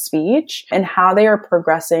language and speech, and how they are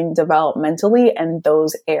progressing developmentally in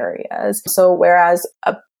those areas. So whereas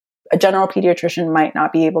a general pediatrician might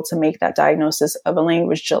not be able to make that diagnosis of a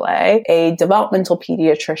language delay, a developmental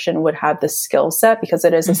pediatrician would have the skill set because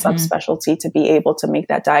it is a subspecialty to be able to make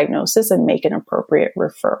that diagnosis and make an appropriate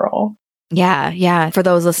referral. Yeah. For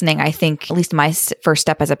those listening, I think at least my first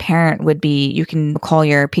step as a parent would be you can call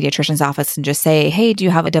your pediatrician's office and just say, hey, do you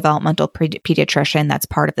have a developmental pediatrician that's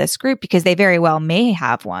part of this group? Because they very well may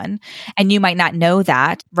have one. And you might not know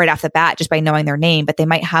that right off the bat just by knowing their name, but they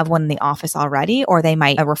might have one in the office already, or they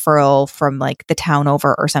might a referral from like the town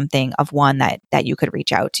over or something of one that you could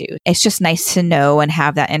reach out to. It's just nice to know and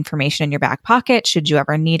have that information in your back pocket should you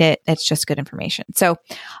ever need it. It's just good information. So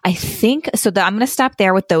I think, I'm going to stop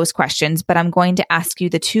there with those questions. But I'm going to ask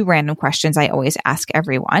you the two random questions I always ask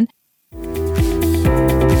everyone.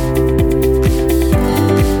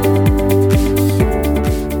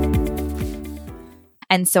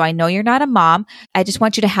 And so I know you're not a mom. I just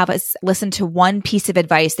want you to have us listen to one piece of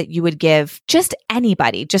advice that you would give just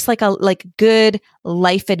anybody, just like good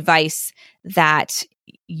life advice that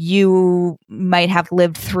you might have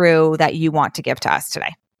lived through that you want to give to us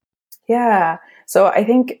today. Yeah. So I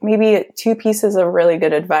think maybe two pieces of really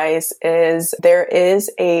good advice is there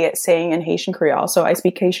is a saying in Haitian Creole. So I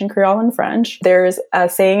speak Haitian Creole and French. There's a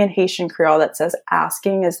saying in Haitian Creole that says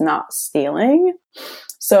asking is not stealing.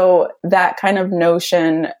 So that kind of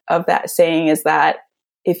notion of that saying is that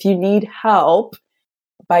if you need help,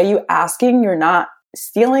 by you asking, you're not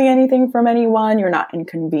stealing anything from anyone. You're not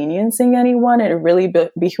inconveniencing anyone. It really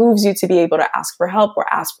behooves you to be able to ask for help or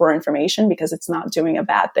ask for information because it's not doing a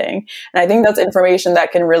bad thing. And I think that's information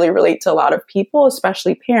that can really relate to a lot of people,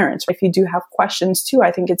 especially parents. If you do have questions too,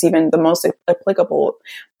 I think it's even the most applicable.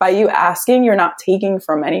 By you asking, you're not taking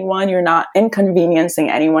from anyone. You're not inconveniencing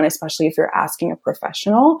anyone, especially if you're asking a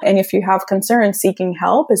professional. And if you have concerns, seeking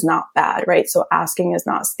help is not bad, right? So asking is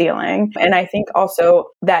not stealing. And I think also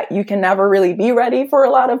that you can never really be ready for a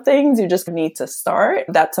lot of things. You just need to start.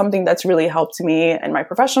 That's something that's really helped me in my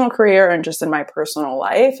professional career and just in my personal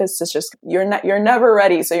life. It's just you're never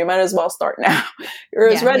ready. So you might as well start now. You're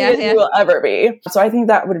as ready as you will ever be. So I think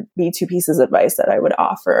that would be two pieces of advice that I would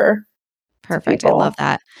offer. Perfect. I love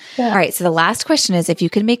that. Yeah. All right. So the last question is, if you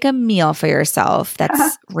could make a meal for yourself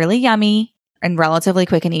that's really yummy and relatively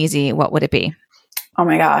quick and easy, what would it be? Oh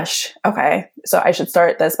my gosh. Okay. So I should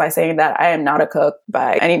start this by saying that I am not a cook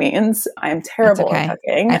by any means. I am terrible at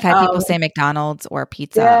cooking. I've had people say McDonald's or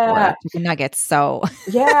pizza or chicken nuggets. So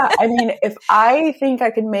yeah. I mean, if I think I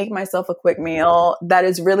can make myself a quick meal that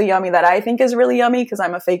is really yummy, that I think is really yummy because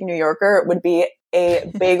I'm a fake New Yorker, it would be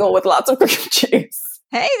a bagel with lots of cream cheese.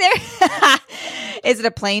 Hey there. Is it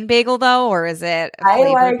a plain bagel though, or is it a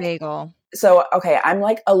flavored bagel? So, okay, I'm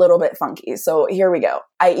like a little bit funky. So here we go.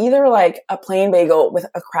 I either like a plain bagel with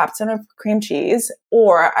a crap ton of cream cheese,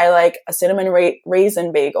 or I like a cinnamon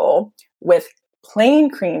raisin bagel with plain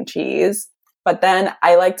cream cheese. But then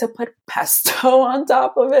I like to put pesto on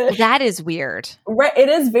top of it. That is weird. Right. It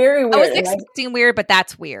is very weird. I was expecting weird, but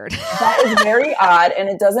that's weird. That is very odd. And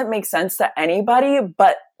it doesn't make sense to anybody.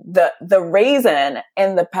 But the raisin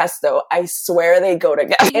and the pesto, I swear they go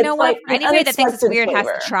together. You know what? Anybody that thinks it's weird has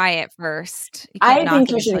to try it first. I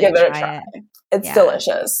think you should give it a try. It's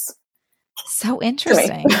delicious. So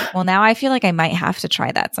interesting. Well, now I feel like I might have to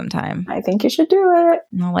try that sometime. I think you should do it.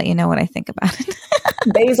 I'll let you know what I think about it.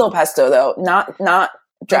 Basil pesto, though, not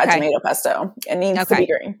dried tomato pesto. It needs to be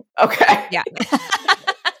green. Okay. Yeah.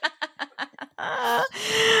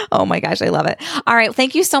 Oh my gosh, I love it. All right.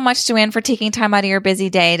 Thank you so much, Joanne, for taking time out of your busy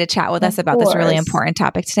day to chat with us about this really important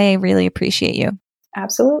topic today. I really appreciate you.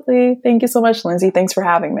 Absolutely. Thank you so much, Lindsay. Thanks for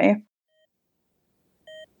having me.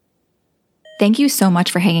 Thank you so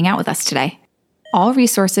much for hanging out with us today. All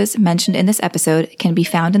resources mentioned in this episode can be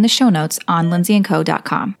found in the show notes on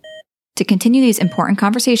lindsayandco.com. To continue these important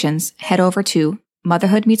conversations, head over to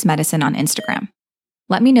Motherhood Meets Medicine on Instagram.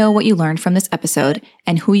 Let me know what you learned from this episode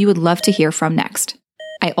and who you would love to hear from next.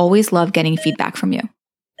 I always love getting feedback from you.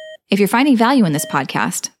 If you're finding value in this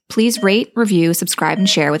podcast, please rate, review, subscribe, and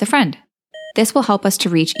share with a friend. This will help us to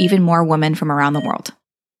reach even more women from around the world.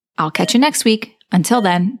 I'll catch you next week. Until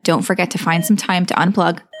then, don't forget to find some time to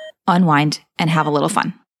unplug, unwind, and have a little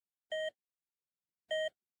fun.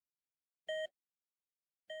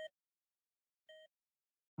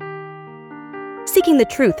 Seeking the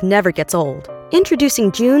truth never gets old.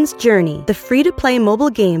 Introducing June's Journey, the free-to-play mobile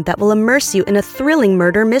game that will immerse you in a thrilling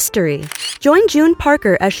murder mystery. Join June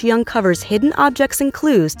Parker as she uncovers hidden objects and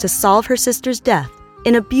clues to solve her sister's death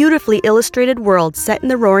in a beautifully illustrated world set in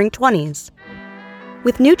the Roaring '20s.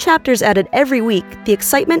 With new chapters added every week, the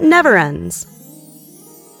excitement never ends.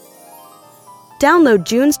 Download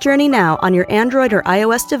June's Journey now on your Android or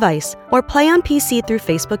iOS device or play on PC through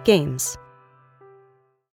Facebook Games.